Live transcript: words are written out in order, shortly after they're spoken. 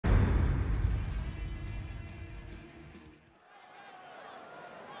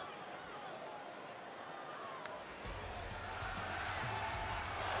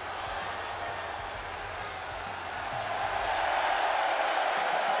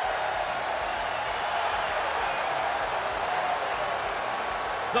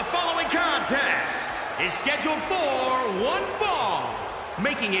The following contest is scheduled for one fall.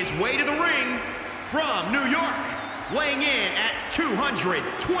 Making his way to the ring from New York, weighing in at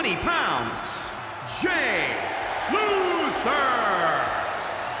 220 pounds, Jay Luther.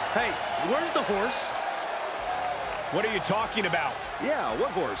 Hey, where's the horse? What are you talking about? Yeah,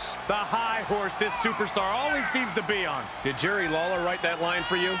 what horse? The high horse this superstar always seems to be on. Did Jerry Lawler write that line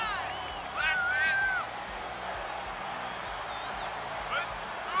for you?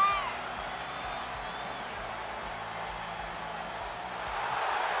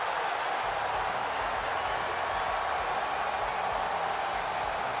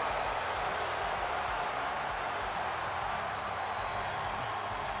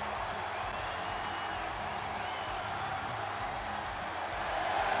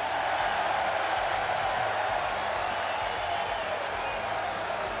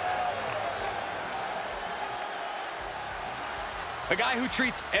 A guy who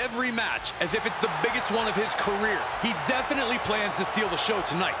treats every match as if it's the biggest one of his career. He definitely plans to steal the show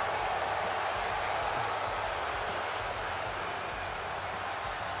tonight.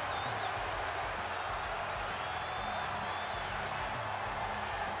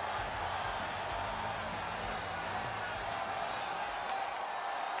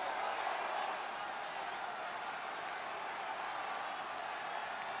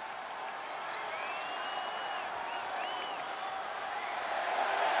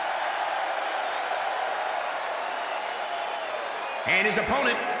 And his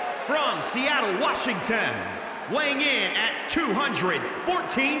opponent from Seattle, Washington, weighing in at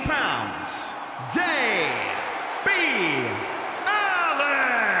 214 pounds, Darby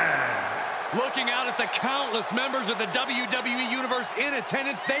Allin. Looking out at the countless members of the WWE Universe in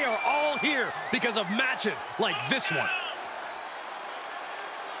attendance, they are all here because of matches like this one.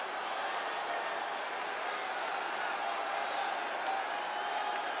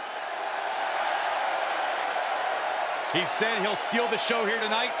 He said he'll steal the show here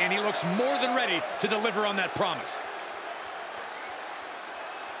tonight, and he looks more than ready to deliver on that promise.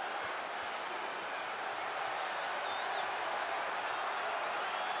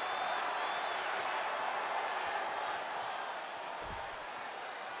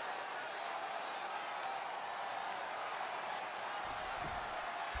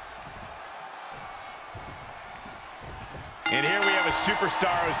 And here we have a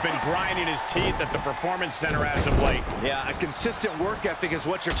superstar who's been grinding his teeth at the Performance Center as of late. Yeah, a consistent work ethic is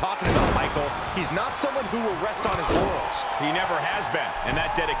what you're talking about, Michael. He's not someone who will rest on his laurels. He never has been, and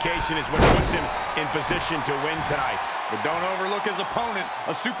that dedication is what puts him in position to win tonight. But don't overlook his opponent,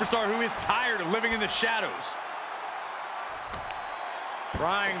 a superstar who is tired of living in the shadows.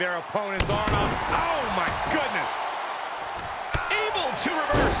 Prying their opponent's arm out. Oh, my goodness. Able to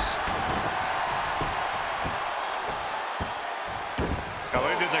reverse.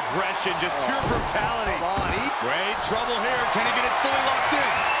 His aggression, just pure brutality. Great trouble here. Can he get it fully locked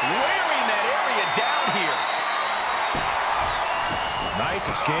in? Wearing that area down here. Nice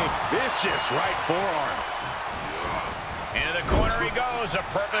escape. Vicious right forearm. Into the corner he goes. A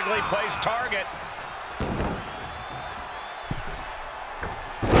perfectly placed target.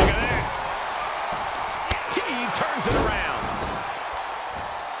 Look at that. He turns it around.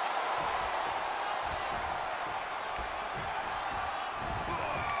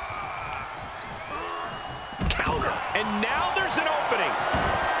 And now there's an opening.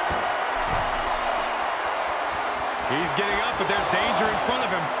 He's getting up, but there's danger in front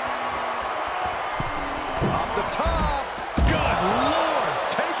of him. Off the top. Good Lord,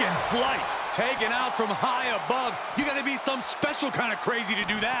 taking flight. Taken out from high above. You got to be some special kind of crazy to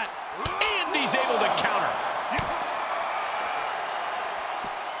do that. And he's able to counter.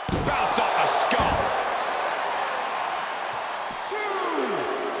 Bounced off the skull.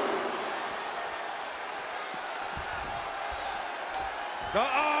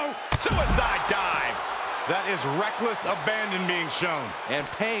 Uh-oh! Suicide dive! That is reckless abandon being shown. And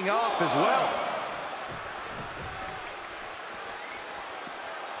paying off as well.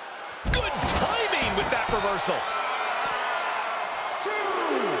 Good timing with that reversal.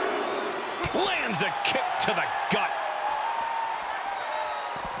 2. Lands a kick to the gut.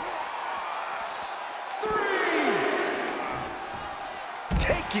 3.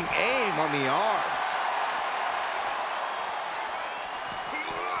 Taking aim on the arm.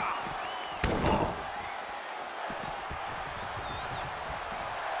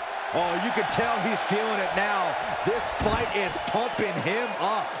 Oh, you can tell he's feeling it now. This fight is pumping him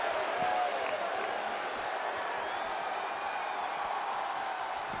up.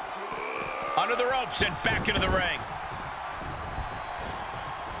 Under the ropes and back into the ring.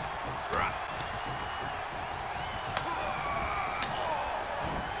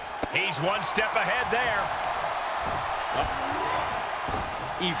 He's one step ahead there.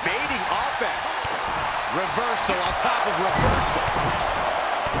 Evading offense. Reversal on top of reversal.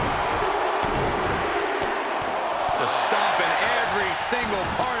 The stomp in every single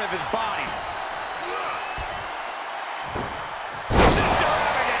part of his body. Sister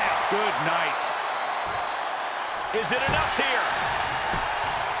Abigail. Good night. Is it enough here?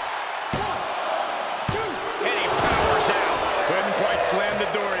 1, 2. And he powers out. Couldn't quite slam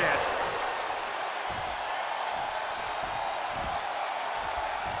the door yet.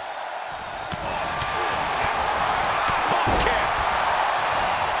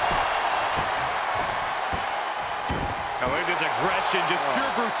 Aggression, just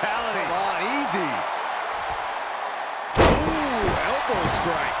pure brutality. Come on, easy. Ooh, elbow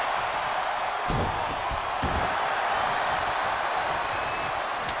strike.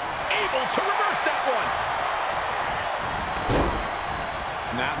 Able to reverse that one.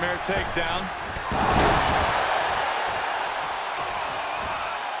 Snapmare takedown.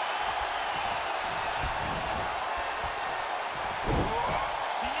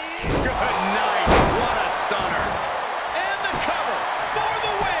 Good night. What a stunner.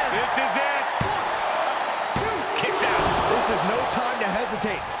 This is no time to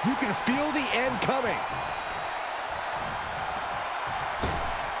hesitate. You can feel the end coming.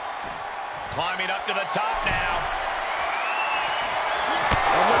 Climbing up to the top now.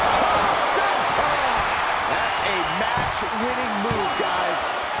 On the top, sometime. That's a match-winning move, guys.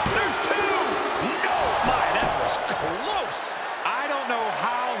 There's 2. No, my, that was close. I don't know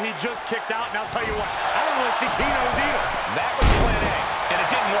how he just kicked out, and I'll tell you what, I don't really think he knows either. That was plan A, and it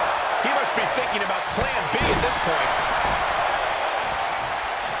didn't work. He must be thinking about plan B at this point.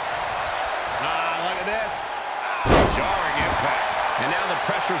 Look at this. Jarring impact. And now the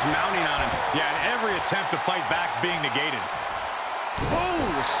pressure's mounting on him. Yeah, and every attempt to fight back's being negated. Oh,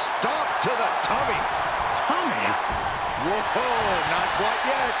 stomp to the tummy. Tummy? Whoa, not quite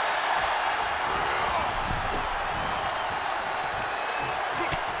yet.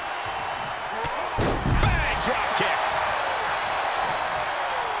 Bang, drop kick.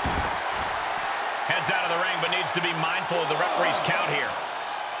 Heads out of the ring, but needs to be mindful of the referee's count here.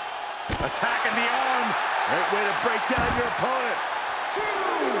 Attacking the arm. Great way to break down your opponent. 2.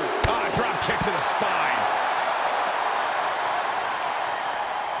 Drop kick to the spine.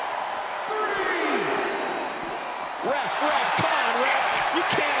 3. Ref, come on, ref. You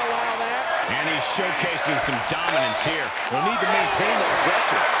can't allow that. And he's showcasing some dominance here. We'll need to maintain that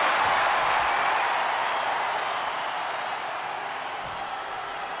aggression.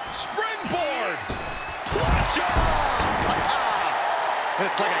 Springboard. Watch out.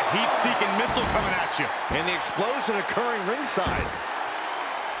 It's like a heat-seeking missile coming at you. And the explosion occurring ringside.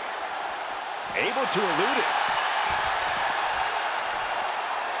 Able to elude it.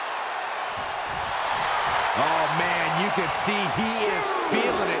 Oh, man, you can see he is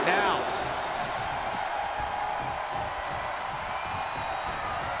feeling it now.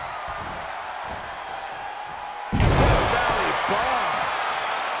 Valley bomb.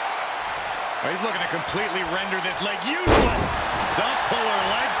 He's looking to completely render this leg useless. Stump puller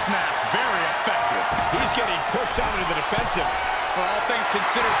leg snap. Very effective. He's getting pushed out into the defensive. For all things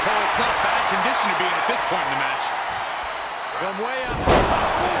considered, Cole, it's not a bad condition to be in at this point in the match. From way up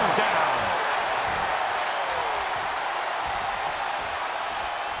top and down.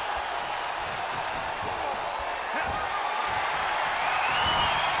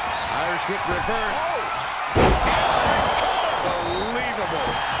 Irish whip reverse. Unbelievable.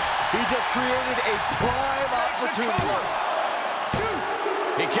 He just created a prime opportunity. 2.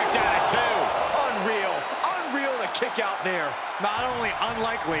 He kicked out at 2. Unreal. Unreal to kick out there. Not only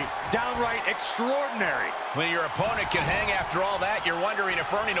unlikely, downright extraordinary. When your opponent can hang after all that, you're wondering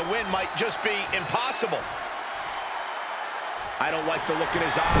if earning a win might just be impossible. I don't like the look in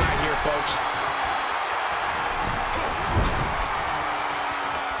his eye here, folks.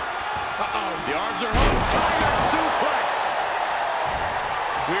 The arms are hooked. Tiger suplex.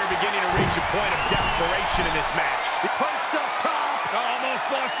 We are beginning to reach a point of desperation in this match. He punched up top. Almost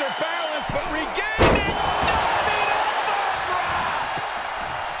lost their balance, but regained it. Darby elbow drop.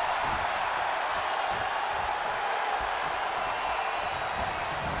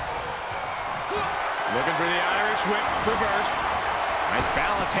 Looking for the Irish whip reversed. Nice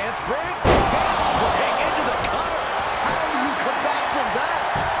balance, handspring. Handspring into the cutter. How do you come back from that?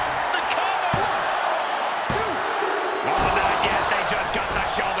 The cover. 2. Oh, not yet. They just got the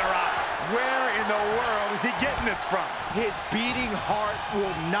shoulder up. Where in the world is he getting this from? His beating heart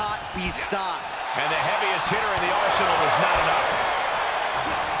will not be stopped. And the heaviest hitter in the arsenal was not enough.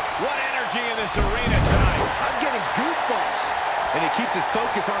 What energy in this arena tonight. I'm getting goosebumps. and he keeps his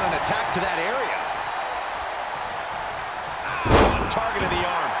focus on an attack to that area. Target of the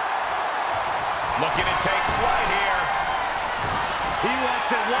arm. Looking to take flight here. He wants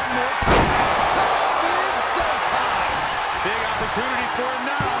it one more time. Big showtime. Big opportunity for him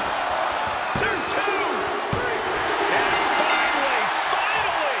now. There's two. And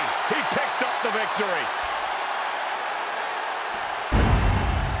finally, he picks up the victory.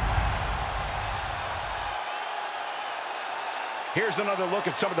 Here's another look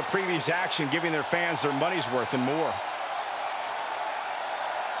at some of the previous action, giving their fans their money's worth and more.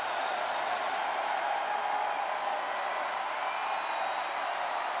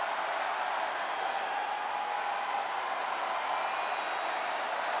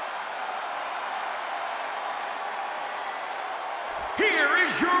 Here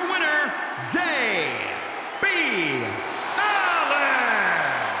is your winner, Darby Allin.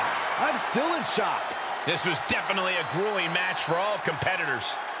 I'm still in shock. This was definitely a grueling match for all competitors.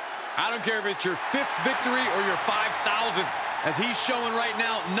 I don't care if it's your 5th victory or your 5,000th. As he's showing right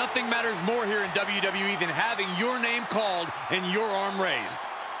now, nothing matters more here in WWE than having your name called and your arm raised.